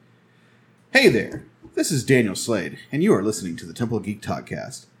Hey there, this is Daniel Slade, and you are listening to the Temple of Geek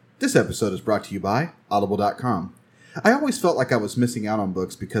Podcast. This episode is brought to you by Audible.com. I always felt like I was missing out on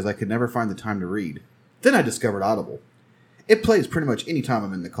books because I could never find the time to read. Then I discovered Audible. It plays pretty much any time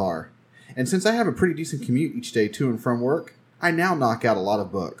I'm in the car. And since I have a pretty decent commute each day to and from work, I now knock out a lot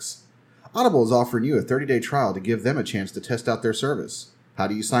of books. Audible is offering you a 30-day trial to give them a chance to test out their service. How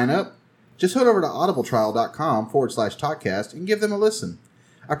do you sign up? Just head over to audibletrial.com/Toddcast and give them a listen.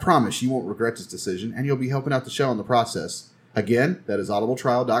 I promise you won't regret this decision, and you'll be helping out the show in the process. Again, that is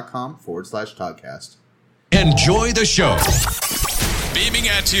audibletrial.com/Toddcast. Enjoy the show. Beaming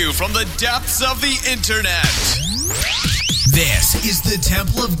at you from the depths of the internet. This is the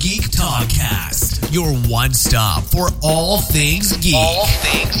Temple of Geek Toddcast, your one stop for all things geek. All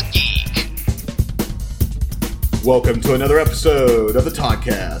things geek. Welcome to another episode of the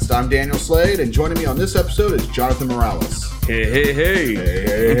Toddcast. I'm Daniel Slade, and joining me on this episode is Jonathan Morales. Hey, hey, hey.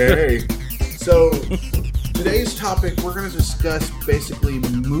 Hey, hey, hey. So, today's topic, we're going to discuss basically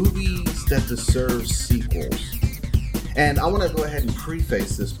movies that deserve sequels. And I want to go ahead and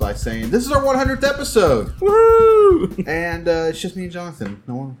preface this by saying, this is our 100th episode! Woo! And it's just me and Jonathan.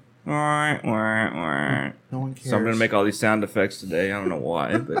 No one cares. So I'm going to make all these sound effects today. I don't know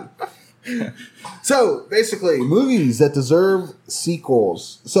why, but... So, basically, movies that deserve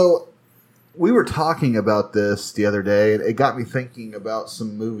sequels. So, we were talking about this the other day, and it got me thinking about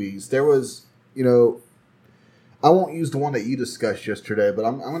some movies. There was, I won't use the one that you discussed yesterday, but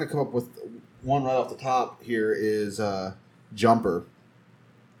I'm going to come up with one right off the top here is Jumper.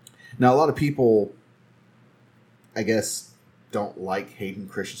 Now, a lot of people, I guess, don't like Hayden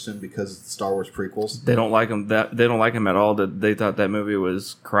Christensen because of the Star Wars prequels. They don't like him at all. That they thought that movie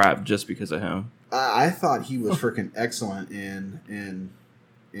was crap just because of him. I thought he was freaking excellent in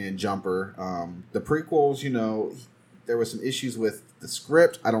Jumper. The prequels, there was some issues with the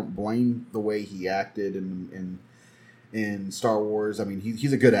script. I don't blame the way he acted in Star Wars. I mean,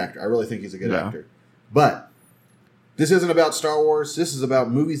 he's a good actor. I really think he's a good actor. But this isn't about Star Wars. This is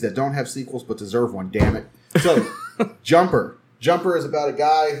about movies that don't have sequels but deserve one, damn it. So, Jumper. Jumper is about a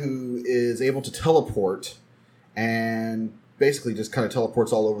guy who is able to teleport and basically just kind of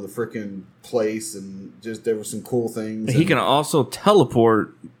teleports all over the freaking place, and just there were some cool things. He can also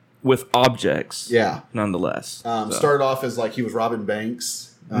teleport with objects. Yeah. Nonetheless. Started off as like he was robbing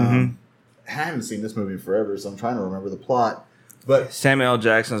banks. I haven't seen this movie in forever, so I'm trying to remember the plot. But Samuel L.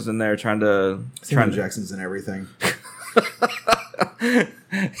 Jackson's in there trying to... Jackson's in everything.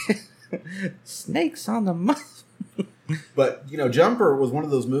 Snakes on the mouth. But, Jumper was one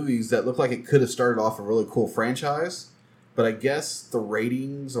of those movies that looked like it could have started off a really cool franchise. But I guess the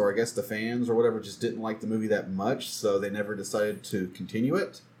ratings, or I guess the fans or whatever, just didn't like the movie that much, so they never decided to continue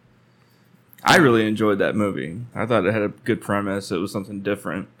it. I really enjoyed that movie. I thought it had a good premise. It was something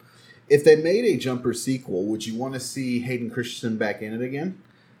different. If they made a Jumper sequel, would you want to see Hayden Christensen back in it again?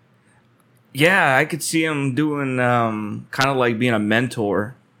 Yeah, I could see him doing kind of like being a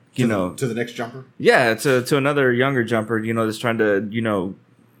mentor. To the next Jumper? Yeah, to another younger Jumper, just trying to,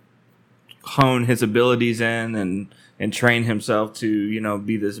 hone his abilities in and train himself to,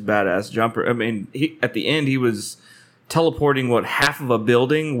 be this badass Jumper. I mean, at the end, he was teleporting, half of a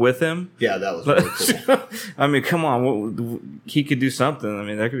building with him? Yeah, that was really cool. I mean, come on. He could do something. I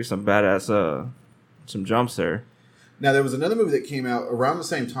mean, there could be some badass, some jumps there. Now, there was another movie that came out around the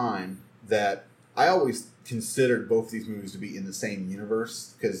same time that I always considered both these movies to be in the same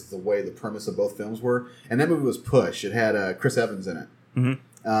universe because the way the premise of both films were. And that movie was Push. It had Chris Evans in it.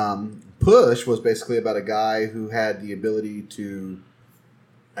 Mm-hmm. Push was basically about a guy who had the ability to,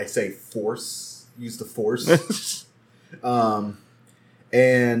 use the force.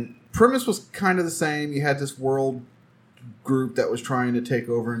 And premise was kind of the same. You had this world group that was trying to take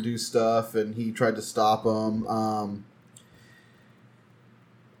over and do stuff, and he tried to stop them.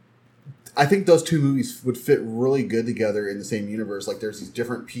 I think those two movies would fit really good together in the same universe. Like, there's these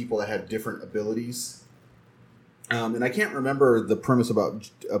different people that have different abilities. And I can't remember the premise about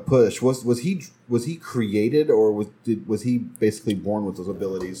Push. Was he created, or was he basically born with those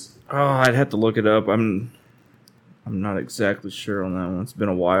abilities? Oh, I'd have to look it up. I'm not exactly sure on that one. It's been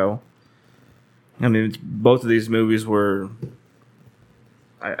a while. I mean, both of these movies were...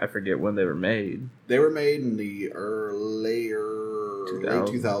 I forget when they were made. They were made in the late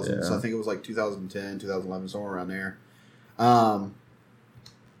 2000s. Yeah. So I think it was like 2010, 2011, somewhere around there.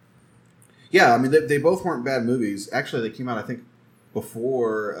 Yeah, I mean, they both weren't bad movies. Actually, they came out, I think,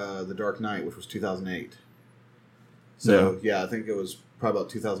 before The Dark Knight, which was 2008. So, yeah I think it was probably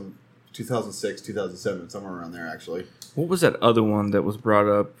about 2006, 2007, somewhere around there, actually. What was that other one that was brought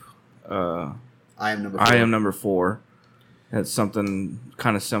up? I Am Number 4. I Am Number 4. It's something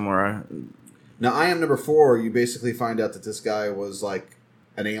kind of similar. Now, I Am Number 4, you basically find out that this guy was like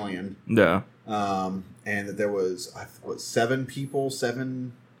an alien. Yeah. And that there was, seven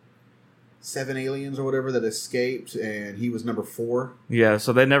aliens or whatever that escaped, and he was number 4. Yeah,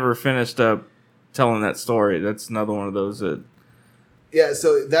 so they never finished up telling that story. That's another one of those that... Yeah,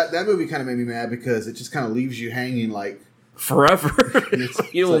 so that movie kind of made me mad because it just kind of leaves you hanging like... Forever.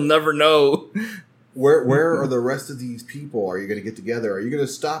 You'll never know. Where are the rest of these people? Are you going to get together? Are you going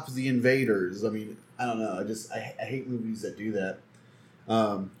to stop the invaders? I mean, I don't know. I hate movies that do that.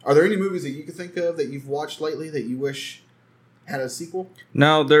 Are there any movies that you can think of that you've watched lately that you wish had a sequel?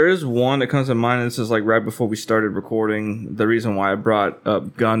 Now, there is one that comes to mind. This is like right before we started recording. The reason why I brought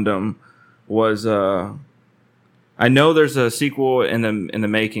up Gundam was I know there's a sequel in the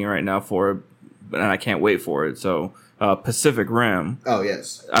making right now for it, and I can't wait for it. So Pacific Rim. Oh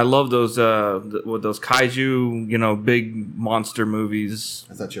yes, I love those with those kaiju, big monster movies.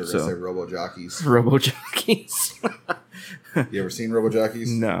 I thought you were going to say Robo Jockeys. Robo Jockeys. You ever seen Robo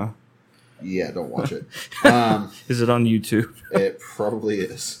Jockeys? No. Yeah, don't watch it. Is it on YouTube? It probably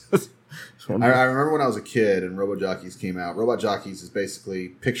is. I remember when I was a kid and Robo Jockeys came out. Robo Jockeys is basically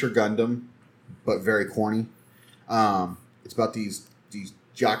picture Gundam, but very corny. It's about these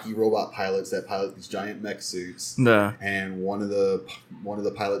jockey robot pilots that pilot these giant mech suits. No. And one of the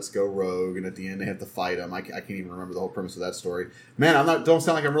pilots go rogue, and at the end they have to fight him. I can't even remember the whole premise of that story. Man, don't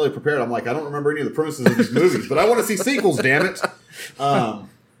sound like I'm really prepared. I'm like, I don't remember any of the premises of these movies, but I want to see sequels. Damn it!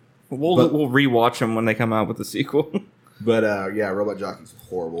 We'll rewatch them when they come out with the sequel. But yeah, Robot Jockeys was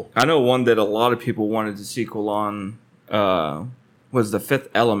horrible. I know one that a lot of people wanted the sequel on was The Fifth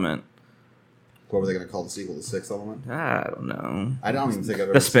Element. What were they going to call the sequel? The Sixth Element? I don't know. I don't even think I've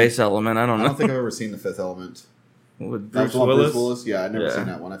ever The Space Element. I don't know. I don't think I've ever seen The Fifth Element. With Bruce Willis? Willis? Yeah, I've never seen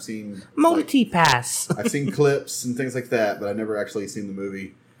that one. I've seen Multi-pass. I've seen clips and things like that, but I've never actually seen the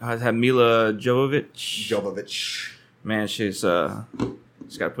movie. I had Mila Jovovich. Man, she's got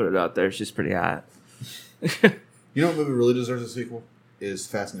to put it out there. She's pretty hot. You know what movie really deserves a sequel? Is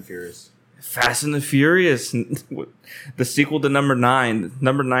Fast and the Furious. Fast and the Furious, the sequel to number 9.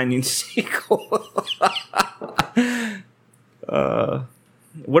 Number 9 needs a sequel.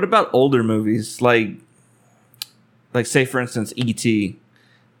 What about older movies, like say for instance E.T.?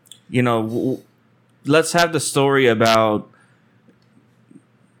 Let's have the story about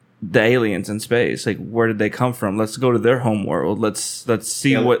the aliens in space. Like, where did they come from? Let's go to their home world. Let's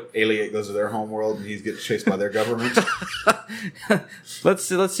see what alien goes to their home world and he gets chased by their government. let's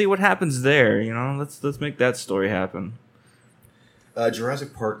see what happens there. Let's make that story happen.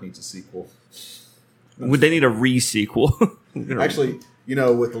 Jurassic Park needs a sequel. Would they need a re-sequel? Actually,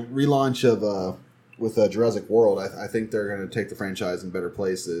 with the relaunch of Jurassic World, I think they're going to take the franchise in better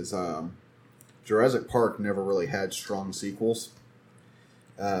places. Jurassic Park never really had strong sequels.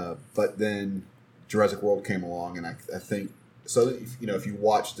 But then Jurassic World came along, and I think so. If you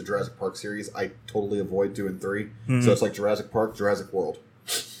watch the Jurassic Park series, I totally avoid 2 and 3. Mm-hmm. So it's like Jurassic Park, Jurassic World.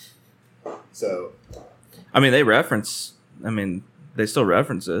 So, they still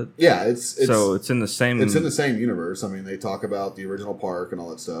reference it. Yeah, it's in the same. It's in the same universe. They talk about the original park and all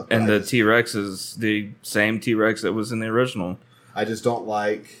that stuff. And the T-Rex is the same T-Rex that was in the original. I just don't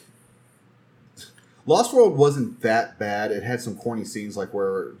like. Lost World wasn't that bad. It had some corny scenes like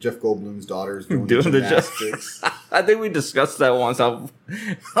where Jeff Goldblum's daughter's doing the gymnastics. I think we discussed that once. How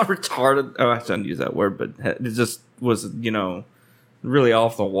retarded. Oh, I shouldn't use that word, but it just was, really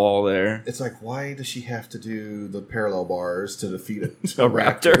off the wall there. It's like, why does she have to do the parallel bars to defeat a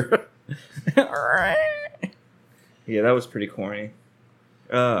raptor? Yeah, that was pretty corny.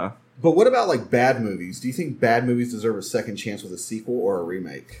 But what about like bad movies? Do you think bad movies deserve a second chance with a sequel or a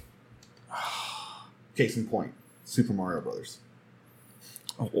remake? Case in point, Super Mario Brothers.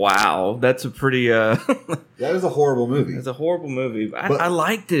 Wow, that's a pretty... That is a horrible movie. It's a horrible movie. I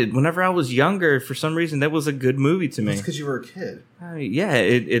liked it. Whenever I was younger, for some reason, that was a good movie to me. That's because you were a kid. Yeah,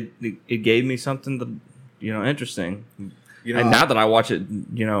 it gave me something to, interesting. And now that I watch it,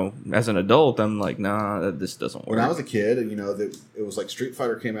 as an adult, I'm like, nah, this doesn't work. When I was a kid, it was like Street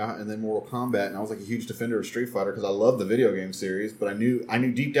Fighter came out and then Mortal Kombat, and I was like a huge defender of Street Fighter because I loved the video game series, but I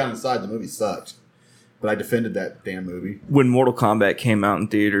knew deep down inside the movie sucked. But I defended that damn movie. When Mortal Kombat came out in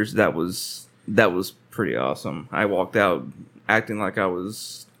theaters, that was pretty awesome. I walked out acting like I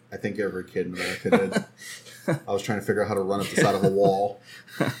was... I think every kid in America did. I was trying to figure out how to run up the side of a wall.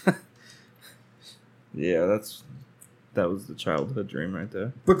 Yeah, that was the childhood dream right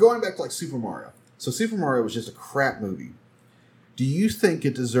there. But going back to like Super Mario. So Super Mario was just a crap movie. Do you think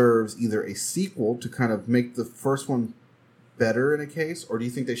it deserves either a sequel to kind of make the first one better in a case, or do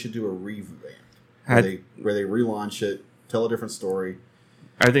you think they should do a revamp? Where they relaunch it, tell a different story?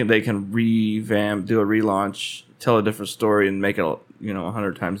 I think they can revamp, do a relaunch, tell a different story, and make it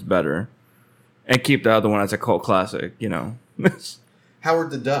 100 times better, and keep the other one as a cult classic.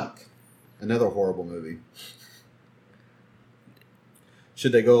 Howard the Duck, another horrible movie.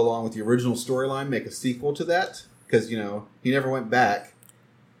 Should they go along with the original storyline, make a sequel to that? Because he never went back.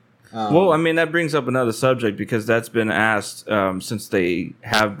 Well, I mean, that brings up another subject because that's been asked since they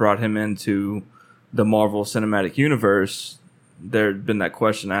have brought him into the Marvel Cinematic Universe. There's been that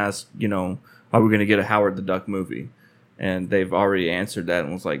question asked, are we going to get a Howard the Duck movie? And they've already answered that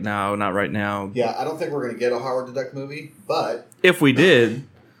and was like, no, not right now. Yeah, I don't think we're going to get a Howard the Duck movie, but if we did,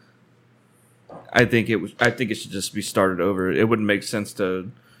 I think it should just be started over. It wouldn't make sense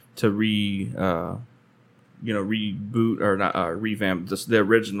to reboot or not revamp the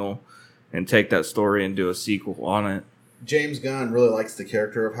original and take that story and do a sequel on it. James Gunn really likes the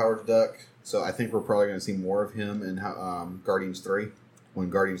character of Howard the Duck, so I think we're probably going to see more of him in Guardians 3 when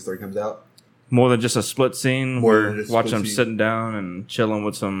Guardians 3 comes out. More than just a split scene where watch him sitting down and chilling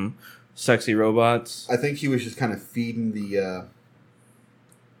with some sexy robots. I think he was just kind of feeding the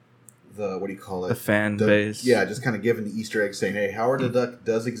what do you call it? The fan base. Yeah, just kind of giving the Easter egg saying, hey, Howard the Duck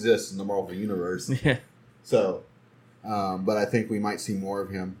does exist in the Marvel Universe. Yeah. So, but I think we might see more of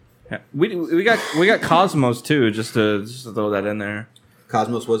him. Yeah. We got Cosmos too, just to throw that in there.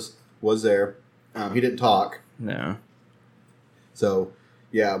 Cosmos was there. He didn't talk. No. So,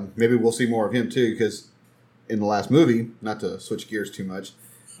 yeah, maybe we'll see more of him too, because in the last movie, not to switch gears too much,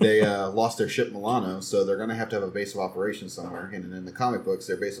 they lost their ship Milano, so they're going to have a base of operations somewhere. And in the comic books,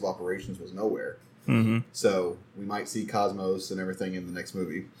 their base of operations was nowhere. Mm-hmm. So we might see Cosmos and everything in the next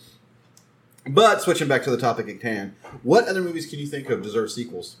movie. But switching back to the topic at hand, what other movies can you think of deserve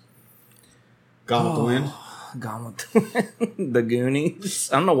sequels? Gone with the Wind? Gone with the Wind. The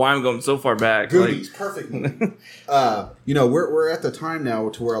Goonies. I don't know why I'm going so far back. Goonies, perfect movie. We're at the time now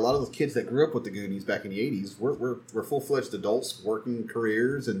to where a lot of the kids that grew up with the Goonies back in the 80s, we're full-fledged adults working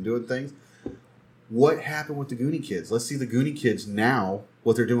careers and doing things. What happened with the Goonie kids? Let's see the Goonie kids now,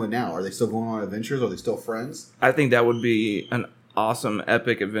 what they're doing now. Are they still going on adventures? Are they still friends? I think that would be an awesome,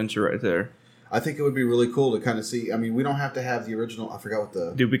 epic adventure right there. I think it would be really cool to kind of see. I mean, we don't have to have the original. I forgot what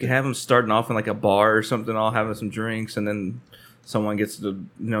the... Dude, we could have them starting off in like a bar or something, all having some drinks, and then someone gets the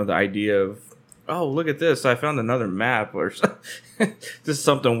idea of, oh, look at this. I found another map or something. Just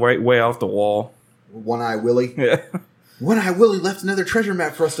something way off the wall. One-Eye Willie. Yeah. One-Eye Willie left another treasure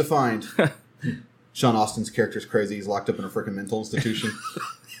map for us to find. Sean Austin's character's crazy. He's locked up in a freaking mental institution.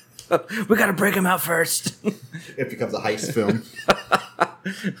 We got to break him out first. It becomes a heist film.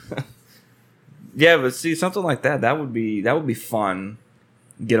 Yeah, but see, something like that would be fun.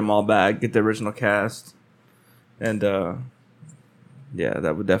 Get them all back, get the original cast, and yeah,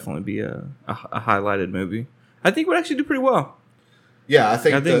 that would definitely be a highlighted movie. I think it would actually do pretty well. Yeah, I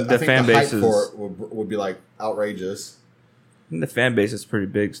think the fan base hype for it would be like outrageous. And the fan base is pretty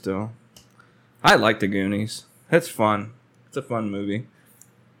big still. I like the Goonies. That's fun. It's a fun movie.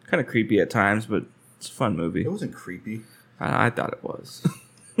 Kind of creepy at times, but it's a fun movie. It wasn't creepy. I thought it was.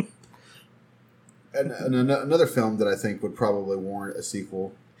 And another film that I think would probably warrant a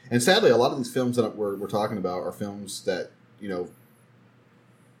sequel. And sadly, a lot of these films that we're talking about are films that,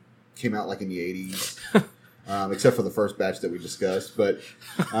 came out like in the 80s. Except for the first batch that we discussed. But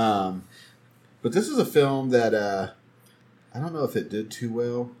this is a film that I don't know if it did too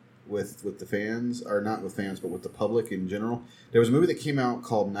well with the fans. Or not with fans, but with the public in general. There was a movie that came out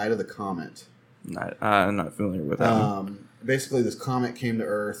called Night of the Comet. I'm not familiar with that one. Basically, this comet came to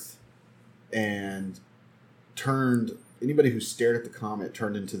Earth and turned anybody who stared at the comet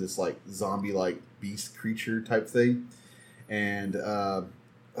turned into this like zombie-like beast creature type thing. And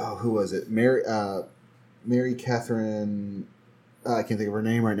who was it? Mary Catherine. I can't think of her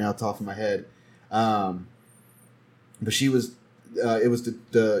name right now. It's off of my head. But she was. It was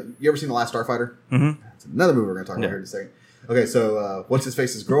the. You ever seen The Last Starfighter? Mm-hmm. That's another movie we're going to talk about here in a second. Okay, so what's his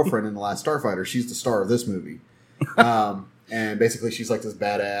face's girlfriend in The Last Starfighter? She's the star of this movie. And basically, she's like this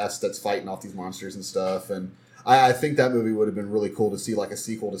badass that's fighting off these monsters and stuff. And I think that movie would have been really cool to see, like a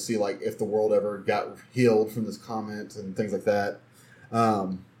sequel, to see like if the world ever got healed from this comet and things like that.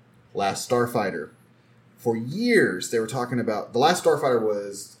 Last Starfighter. For years, they were talking about... The Last Starfighter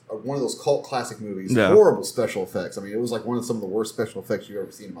was one of those cult classic movies. Yeah. Horrible special effects. I mean, it was like one of some of the worst special effects you've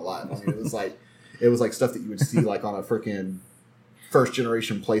ever seen in my life. I mean, it was like stuff that you would see like on a freaking first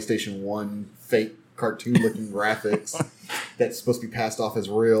generation PlayStation 1 fake cartoon-looking graphics that's supposed to be passed off as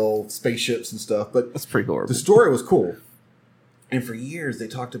real spaceships and stuff. But that's pretty horrible. The story was cool. And for years, they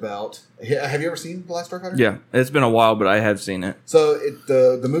talked about... Have you ever seen The Last Starfighter? Yeah. It's been a while, but I have seen it. So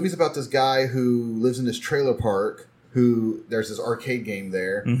the movie's about this guy who lives in this trailer park who there's this arcade game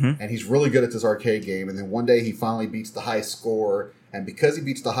there, Mm-hmm. and he's really good at this arcade game. And then one day he finally beats the high score, and because he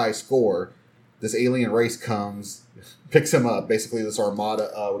beats the high score, this alien race comes, picks him up. Basically, this armada.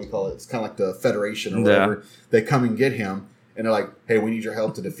 What do you call it? It's kind of like the Federation or whatever. Yeah. They come and get him, and they're like, "Hey, we need your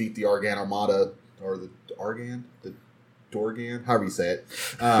help to defeat the Argan Armada or the Argan, the Dorgan, however you say it,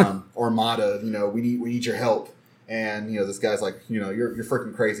 Armada. You know, we need your help." And, you know, this guy's like, you know, you're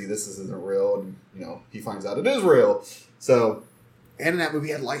freaking crazy. This isn't real. And, you know, he finds out it is real. So, and in that movie,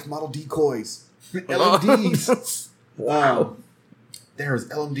 he had life model decoys. LMDs. Wow. There was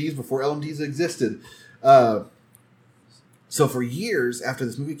LMDs before LMDs existed. So for years after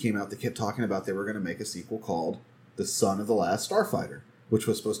this movie came out, they kept talking about they were going to make a sequel called The Son of the Last Starfighter, which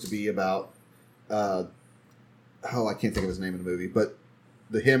was supposed to be about, I can't think of his name in the movie, but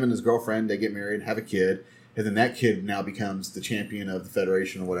him and his girlfriend, they get married and have a kid. And then that kid now becomes the champion of the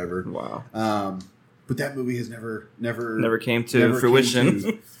Federation or whatever. Wow. But that movie has never came to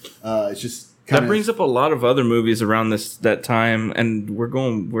fruition. It's just kinda, that brings up a lot of other movies around that time, and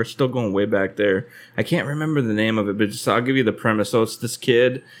we're still going way back there. I can't remember the name of it, but I'll give you the premise. So it's this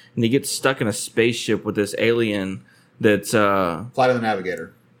kid, and he gets stuck in a spaceship with this alien that's Flight of the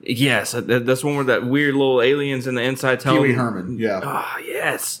Navigator. Yes, that's one where that weird little aliens in the inside tell Pee Wee him. Herman. Yeah. Ah,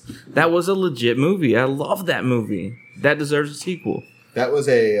 yes, that was a legit movie. I love that movie. That deserves a sequel. That was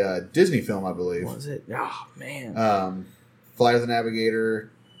a Disney film, I believe. Was it? Oh man. Flight of the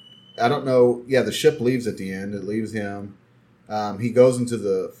Navigator. I don't know. Yeah, the ship leaves at the end. It leaves him. He goes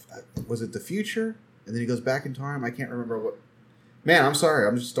into was it the future? And then he goes back in time. I can't remember what. Man, I'm sorry.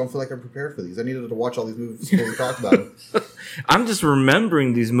 I just don't feel like I'm prepared for these. I needed to watch all these movies before we talked about them. I'm just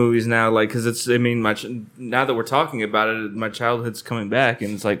remembering these movies now, like, because it's. I mean, now that we're talking about it, my childhood's coming back,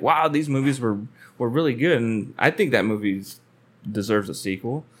 and it's like, wow, these movies were really good, and I think that movie deserves a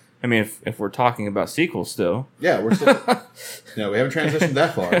sequel. I mean, if we're talking about sequels still, yeah, we're still. No, we haven't transitioned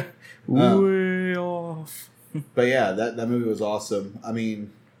that far. Way off. But yeah, that movie was awesome. I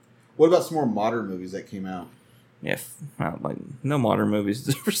mean, what about some more modern movies that came out? Yeah, like no modern movies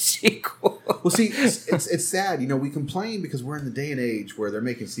deserve a sequel. Well, see, it's sad. You know, we complain because we're in the day and age where they're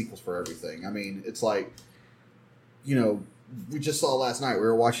making sequels for everything. I mean, it's like, you know, we just saw last night, we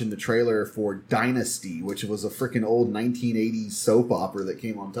were watching the trailer for Dynasty, which was a freaking old 1980s soap opera that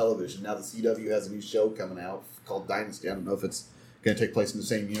came on television. Now the CW has a new show coming out called Dynasty. I don't know if it's going to take place in the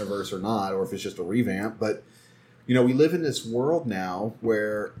same universe or not, or if it's just a revamp. But, you know, we live in this world now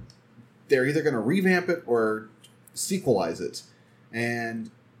where they're either going to revamp it or sequelize it,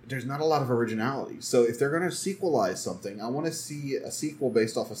 and there's not a lot of originality. So if they're going to sequelize something, I want to see a sequel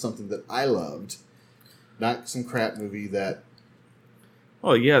based off of something that I loved, not some crap movie that.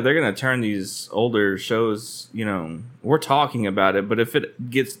 Well, yeah, they're gonna turn these older shows. You know, we're talking about it, but if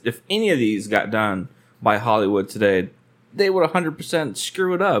any of these got done by Hollywood today, they would 100%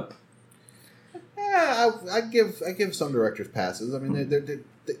 screw it up. Yeah, I give some directors passes. I mean,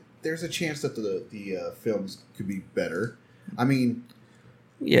 there's a chance that the films could be better. I mean,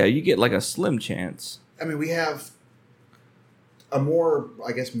 yeah, you get like a slim chance. I mean, we have a more,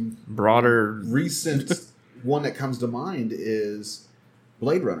 I guess, broader recent one that comes to mind is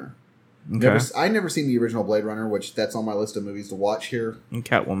Blade Runner. Okay. I never seen the original Blade Runner, which that's on my list of movies to watch here. And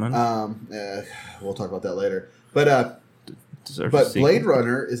Catwoman. We'll talk about that later. But Blade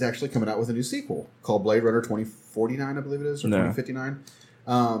Runner is actually coming out with a new sequel called Blade Runner 2049, I believe it is, or 2059.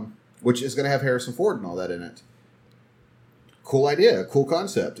 Which is going to have Harrison Ford and all that in it. Cool idea, cool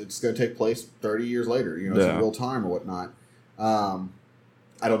concept. It's going to take place 30 years later. You know, it's in real time or whatnot. I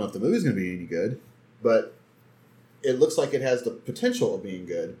don't know if the movie's going to be any good, but it looks like it has the potential of being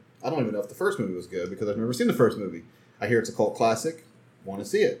good. I don't even know if the first movie was good because I've never seen the first movie. I hear it's a cult classic. Want to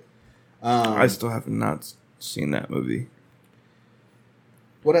see it. I still have not seen that movie.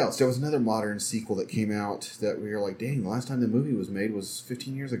 What else? There was another modern sequel that came out that we were like, dang, the last time the movie was made was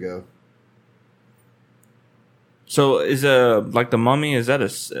 15 years ago. So is like The Mummy, is that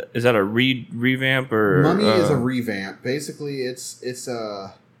a revamp or Mummy is a revamp. Basically it's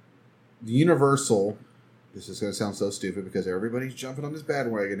Universal. This is going to sound so stupid because everybody's jumping on this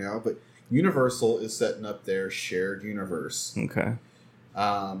bandwagon now, but Universal is setting up their shared universe. Okay.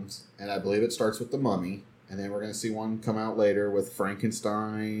 And I believe it starts with The Mummy. And then we're going to see one come out later with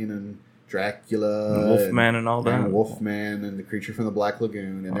Frankenstein and Dracula. And Wolfman and all that. And Wolfman and the Creature from the Black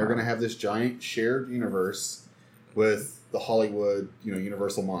Lagoon. And they're going to have this giant shared universe with the Hollywood,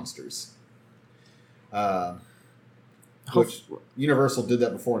 Universal monsters. Which Universal did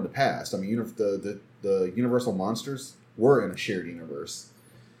that before in the past. I mean, the Universal monsters were in a shared universe.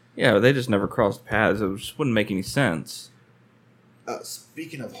 Yeah, they just never crossed paths. It just wouldn't make any sense.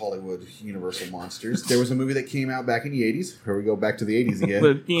 Speaking of Hollywood Universal monsters, there was a movie that came out back in the 80s. Here we go back to the 80s again.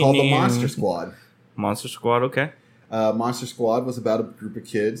 Called The Monster Squad. Monster Squad, okay. Monster Squad was about a group of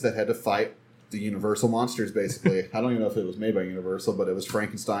kids that had to fight the Universal monsters, basically. I don't even know if it was made by Universal, but it was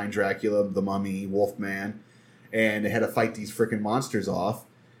Frankenstein, Dracula, the Mummy, Wolfman, and they had to fight these freaking monsters off.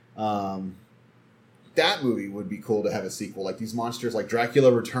 That movie would be cool to have a sequel. Like these monsters, like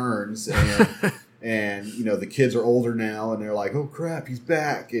Dracula Returns, and and you know the kids are older now, and they're like, "Oh crap, he's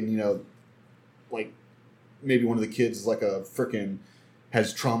back!" And you know, like maybe one of the kids is like a freaking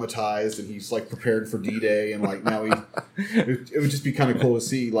has traumatized, and he's like prepared for D-Day, and like now it would just be kind of cool to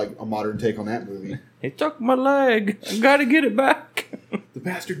see like a modern take on that movie. He took my leg. I gotta get it back. The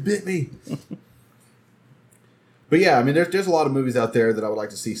bastard bit me. But yeah, I mean, there's a lot of movies out there that I would like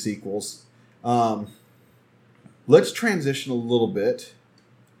to see sequels. Let's transition a little bit.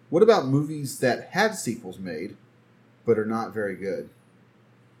 What about movies that had sequels made, but are not very good?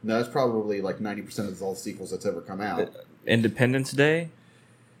 No, that's probably like 90% of all the sequels that's ever come out. Independence Day?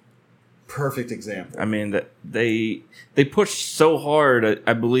 Perfect example. I mean, that they pushed so hard,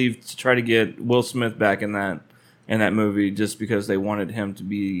 I believe, to try to get Will Smith back in that movie just because they wanted him to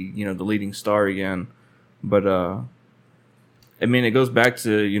be, you know, the leading star again. But I mean, it goes back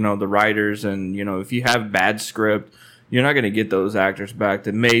to, you know, the writers, and, you know, if you have bad script, you're not going to get those actors back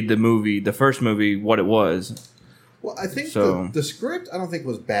that made the first movie, what it was. Well, I think the script, I don't think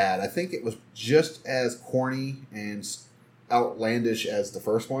was bad. I think it was just as corny and outlandish as the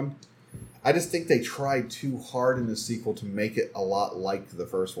first one. I just think they tried too hard in the sequel to make it a lot like the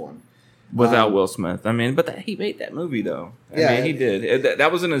first one. Without Will Smith. I mean, but he made that movie, though. I mean, he did.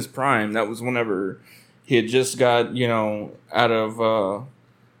 That was in his prime. That was whenever he had just got, you know, out of,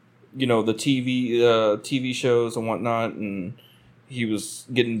 you know, the TV shows and whatnot, and he was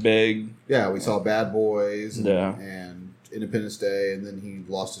getting big. Yeah, we saw Bad Boys and Independence Day, and then he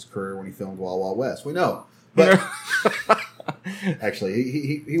lost his career when he filmed Wild Wild West. We know. But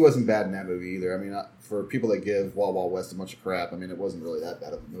actually, he wasn't bad in that movie either. I mean, for people that give Wild Wild West a bunch of crap, I mean, it wasn't really that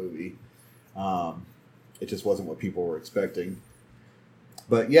bad of a movie. It just wasn't what people were expecting.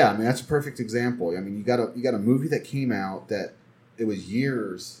 But yeah, I mean, that's a perfect example. I mean, you got a movie that came out that it was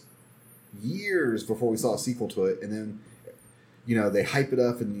years before we saw a sequel to it, and then, you know, they hype it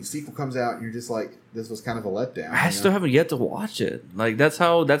up, and the sequel comes out, and you're just like, this was kind of a letdown. I still haven't yet to watch it. Like that's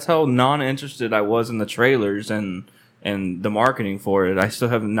how non-interested I was in the trailers and the marketing for it. I still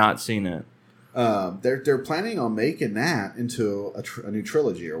have not seen it. They're planning on making that into a new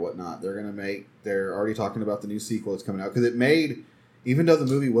trilogy or whatnot. They're already talking about the new sequel that's coming out, because it made, even though the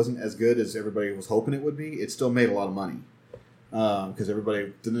movie wasn't as good as everybody was hoping it would be, it still made a lot of money. Because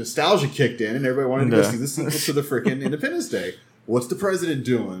the nostalgia kicked in, and everybody wanted to go see the sequel to the freaking Independence Day. What's the president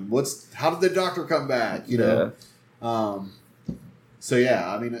doing? How did the doctor come back? You know. So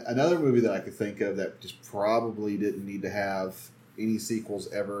yeah, I mean, another movie that I could think of that just probably didn't need to have any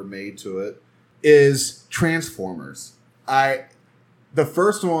sequels ever made to it is Transformers. The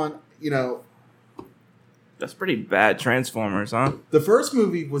first one, you know. That's pretty bad, Transformers, huh? The first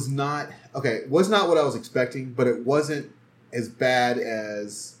movie was not what I was expecting, but it wasn't as bad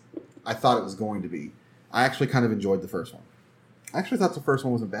as I thought it was going to be. I actually kind of enjoyed the first one. I actually thought the first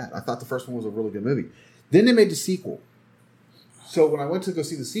one wasn't bad. I thought the first one was a really good movie. Then they made the sequel. So when I went to go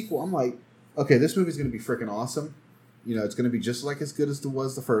see the sequel, I'm like, okay, this movie's going to be freaking awesome. You know, it's going to be just like as good as it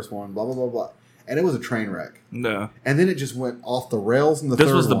was the first one, blah, blah, blah, blah. And it was a train wreck. No. And then it just went off the rails in the third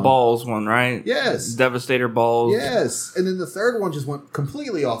one. This was the Balls one, right? Yes. Devastator Balls. Yes. And then the third one just went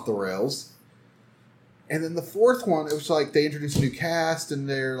completely off the rails. And then the fourth one, it was like they introduced a new cast, and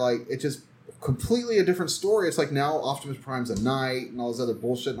they're like, it's just completely a different story. It's like now Optimus Prime's a knight and all this other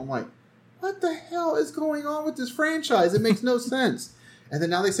bullshit. And I'm like, what the hell is going on with this franchise? It makes no sense. And then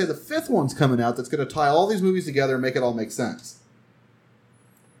now they say the fifth one's coming out that's going to tie all these movies together and make it all make sense.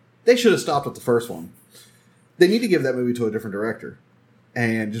 They should have stopped with the first one. They need to give that movie to a different director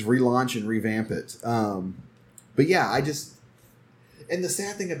and just relaunch and revamp it. But yeah, and the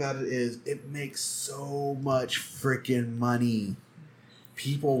sad thing about it is it makes so much freaking money.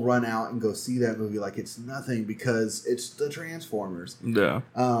 People run out and go see that movie like it's nothing because it's the Transformers. Yeah.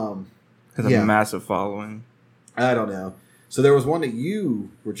 Has a massive following. I don't know. So there was one that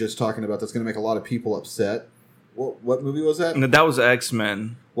you were just talking about that's going to make a lot of people upset. What movie was that? That was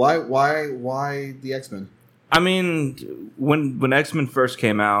X-Men. Why the X-Men? I mean, when X-Men first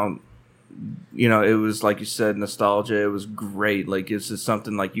came out, you know, it was like you said, nostalgia. It was great. Like it's just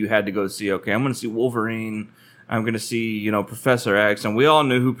something like you had to go see. Okay, I'm going to see Wolverine. I'm going to see, you know, Professor X. And we all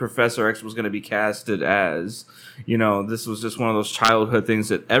knew who Professor X was going to be casted as. You know, this was just one of those childhood things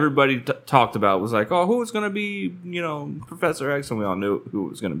that everybody talked about. Was like, oh, who was going to be, you know, Professor X? And we all knew who it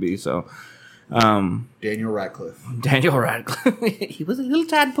was going to be. So, Daniel Radcliffe. Daniel Radcliffe. He was a little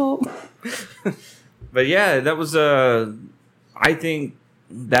tadpole. But yeah, that was, I think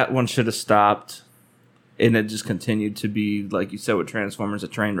that one should have stopped. And it just continued to be, like you said, with Transformers, a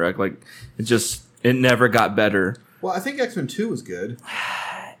train wreck. Like, it never got better. Well, I think X-Men 2 was good.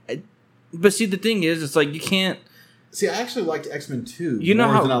 But see, the thing is, it's like you can't. See, I actually liked X-Men 2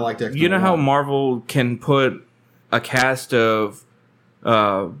 more than I liked X-Men 1. You know how Marvel can put a cast of,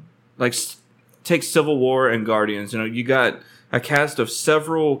 take Civil War and Guardians. You know, you got a cast of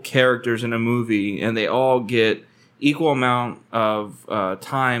several characters in a movie, and they all get equal amount of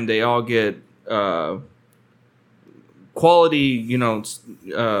time. They all get quality, you know,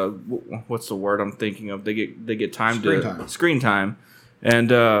 what's the word I'm thinking of? They get screen time. And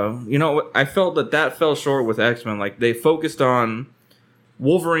you know, I felt that fell short with X-Men. Like, they focused on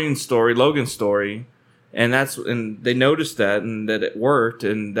Wolverine's story, Logan's story, and they noticed that and that it worked,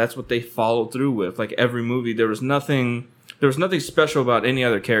 and that's what they followed through with. Like, every movie, there was nothing special about any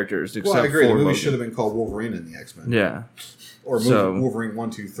other characters except I agree. For The movie Logan. should have been called Wolverine and the X-Men. Yeah. Or Wolverine 1,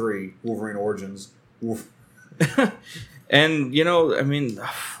 2, 3, Wolverine Origins. And, you know, I mean,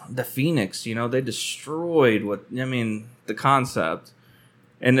 the Phoenix, you know, they destroyed the concept.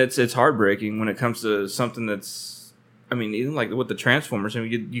 And it's heartbreaking when it comes to something that's, I mean, even like with the Transformers, I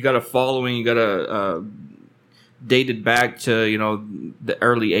mean, you got a following, you got a dated back to, you know, the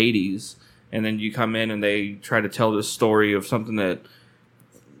early 80s. And then you come in and they try to tell this story of something that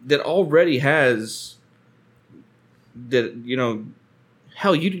already has, that, you know,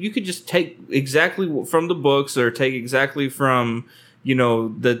 hell, you could just take exactly from the books or take exactly from, you know,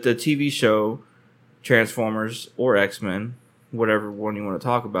 the TV show Transformers or X-Men, whatever one you want to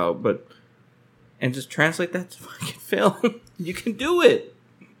talk about, and just translate that to fucking film. You can do it.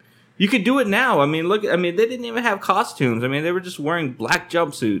 You could do it now. I mean, look. I mean, they didn't even have costumes. I mean, they were just wearing black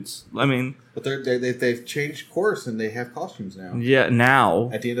jumpsuits. I mean, but they've changed course and they have costumes now. Yeah, now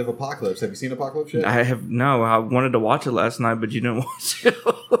at the end of Apocalypse. Have you seen Apocalypse yet? I have. No, I wanted to watch it last night, but you didn't watch it.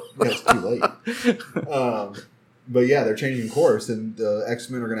 Yeah, it's too late. But yeah, they're changing course, and the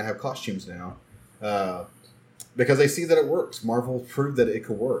X-Men are going to have costumes now. Because they see that it works. Marvel proved that it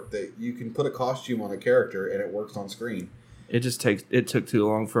could work. That you can put a costume on a character and it works on screen. It took too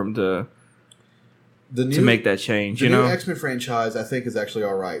long for them to make that change. The new X-Men franchise, I think, is actually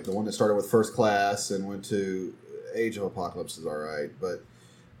all right. The one that started with First Class and went to Age of Apocalypse is all right. But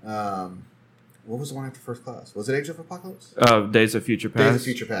what was the one after First Class? Was it Age of Apocalypse? Days of Future Past. Days of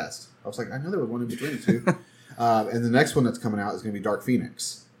Future Past. I was like, I know there was one in between the two. And the next one that's coming out is going to be Dark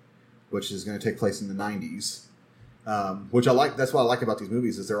Phoenix, which is going to take place in the 90s. Which I like. That's what I like about these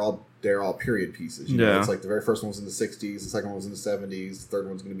movies is they're all period pieces. You know? It's like the very first one was in the 60s, the second one was in the 70s, the third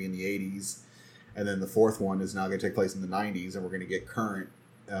one's going to be in the 80s, and then the fourth one is now going to take place in the 90s, and we're going to get current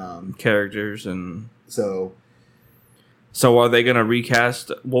characters. And so are they going to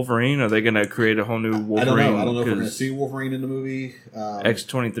recast Wolverine? Are they going to create a whole new Wolverine? I don't know if we're going to see Wolverine in the movie.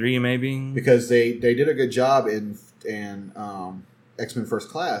 X-23 maybe, because they did a good job in X-Men First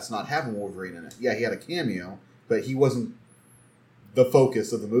Class not having Wolverine in it. Yeah, he had a cameo, but he wasn't the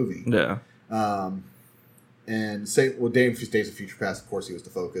focus of the movie. Yeah. And Days of Future Past, of course, he was the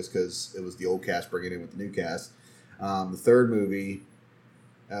focus because it was the old cast bringing in with the new cast. The third movie,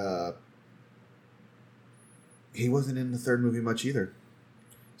 he wasn't in the third movie much either.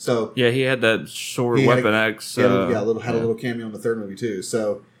 So yeah, he had that short Weapon X. Had a little cameo in the third movie too.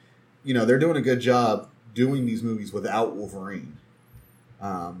 So, you know, they're doing a good job doing these movies without Wolverine,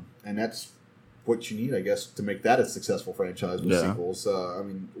 and that's what you need, I guess, to make that a successful franchise with sequels. I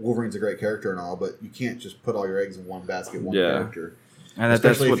mean, Wolverine's a great character and all, but you can't just put all your eggs in one basket, one character. And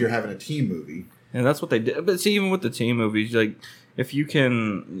especially if you're having a team movie. And that's what they did. But see, even with the team movies, like if you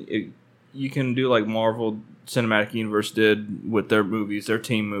can do like Marvel Cinematic Universe did with their movies, their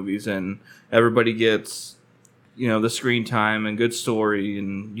team movies, and everybody gets, you know, the screen time and good story,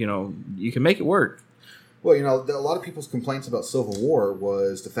 and you know, you can make it work. Well, you know, a lot of people's complaints about Civil War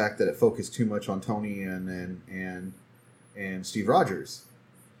was the fact that it focused too much on Tony and Steve Rogers.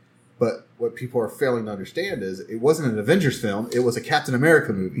 But what people are failing to understand is it wasn't an Avengers film; it was a Captain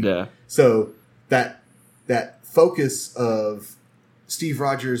America movie. Yeah. So that focus of Steve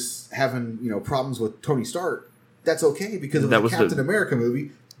Rogers having, you know, problems with Tony Stark, that's okay because it was a Captain America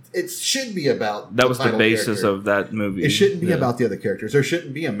movie. It should be about that was the basis of that movie. It shouldn't be about the other characters. There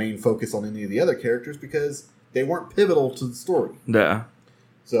shouldn't be a main focus on any of the other characters because they weren't pivotal to the story. Yeah.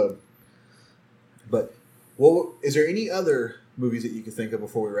 So, but Well, is there any other movies that you can think of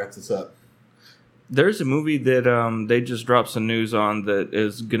before we wrap this up? There's a movie that they just dropped some news on that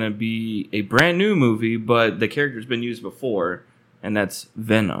is going to be a brand new movie, but the character's been used before, and that's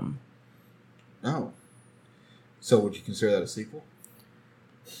Venom. Oh. So would you consider that a sequel?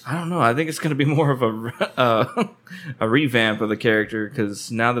 I don't know. I think it's going to be more of a revamp of the character,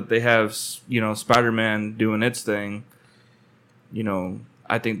 because now that they have, Spider-Man doing its thing,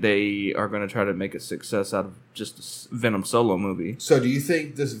 I think they are going to try to make a success out of just a Venom solo movie. So do you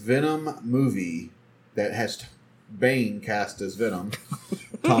think this Venom movie that has Bane cast as Venom,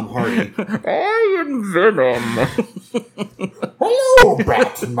 Tom Hardy? I am Venom. Hello,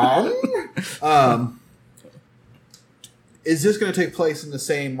 Batman. Is this going to take place in the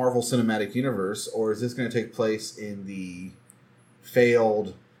same Marvel Cinematic Universe, or is this going to take place in the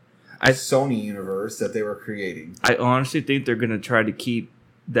failed Sony universe that they were creating? I honestly think they're going to try to keep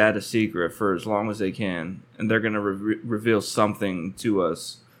that a secret for as long as they can, and they're going to reveal something to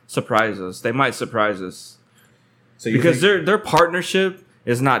us, surprise us. They might surprise us, because their partnership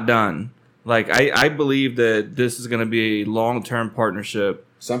is not done. Like I believe that this is going to be a long-term partnership.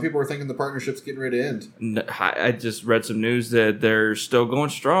 Some people are thinking the partnership's getting ready to end. I just read some news that they're still going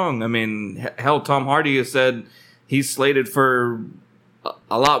strong. I mean, hell, Tom Hardy has said he's slated for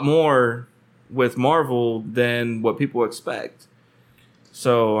a lot more with Marvel than what people expect.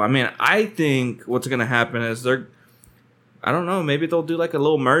 So, I mean, I think what's going to happen is I don't know, maybe they'll do like a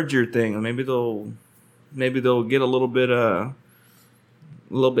little merger thing, or maybe they'll get a little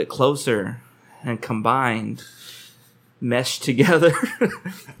bit closer and combined, meshed together.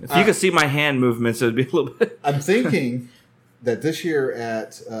 If you could see my hand movements, it'd be a little bit. I'm thinking that this year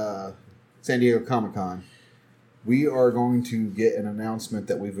at San Diego Comic-Con, we are going to get an announcement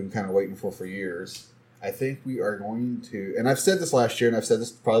that we've been kind of waiting for years. I think we are going to, and I've said this last year, and I've said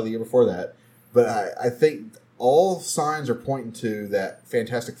this probably the year before that, but I think all signs are pointing to that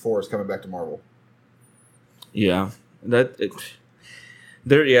Fantastic Four is coming back to Marvel. Yeah, there's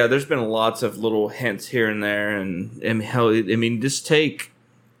been lots of little hints here and there, and hell, I mean, just take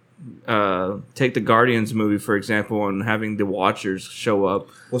the Guardians movie, for example, and having the Watchers show up.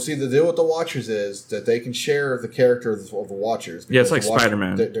 Well, see, the deal with the Watchers is that they can share the character of the Watchers. Yeah, it's like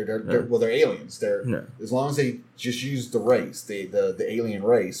Spider-Man. They're aliens. As long as they just use the race, the alien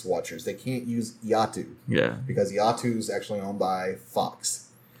race Watchers, they can't use Yatu. Yeah. Because Yatu is actually owned by Fox.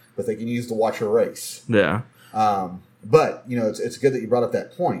 But they can use the Watcher race. Yeah. But, it's good that you brought up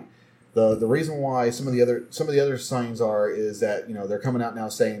that point. The reason why some of the other signs is that they're coming out now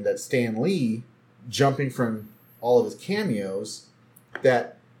saying that Stan Lee, jumping from all of his cameos,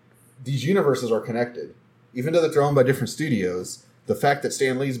 that these universes are connected, even though they're owned by different studios. The fact that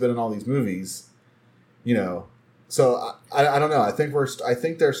Stan Lee's been in all these movies, so I don't know. I think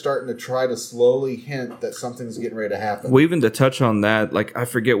they're starting to try to slowly hint that something's getting ready to happen. Well, even to touch on that, like I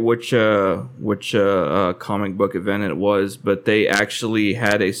forget which comic book event it was, but they actually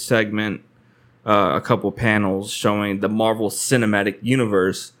had a segment, a couple panels showing the Marvel Cinematic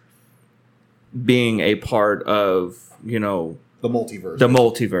Universe being a part of the multiverse. The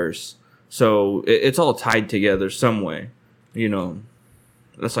multiverse. So it's all tied together some way,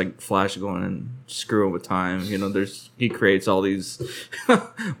 That's like Flash going and screwing with time. He creates all these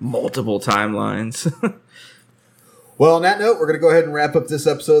multiple timelines. Well, on that note, we're going to go ahead and wrap up this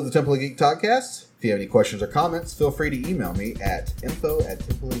episode of the Temple of Geek Podcast. If you have any questions or comments, feel free to email me at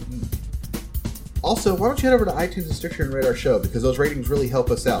info@templeofgeek. Also, why don't you head over to iTunes and Stitcher and rate our show, because those ratings really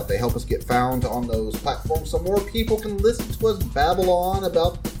help us out. They help us get found on those platforms so more people can listen to us babble on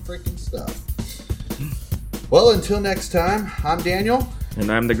about the freaking stuff. Well, until next time, I'm Daniel.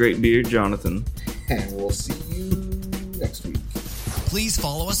 And I'm the Great Beard, Jonathan. And we'll see you next week. Please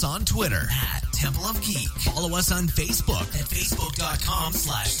follow us on Twitter @Temple of Geek. Follow us on Facebook at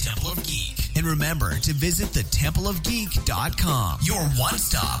facebook.com/Temple of Geek. And remember to visit thetempleofgeek.com, your one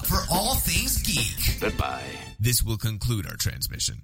stop for all things geek. Goodbye. This will conclude our transmission.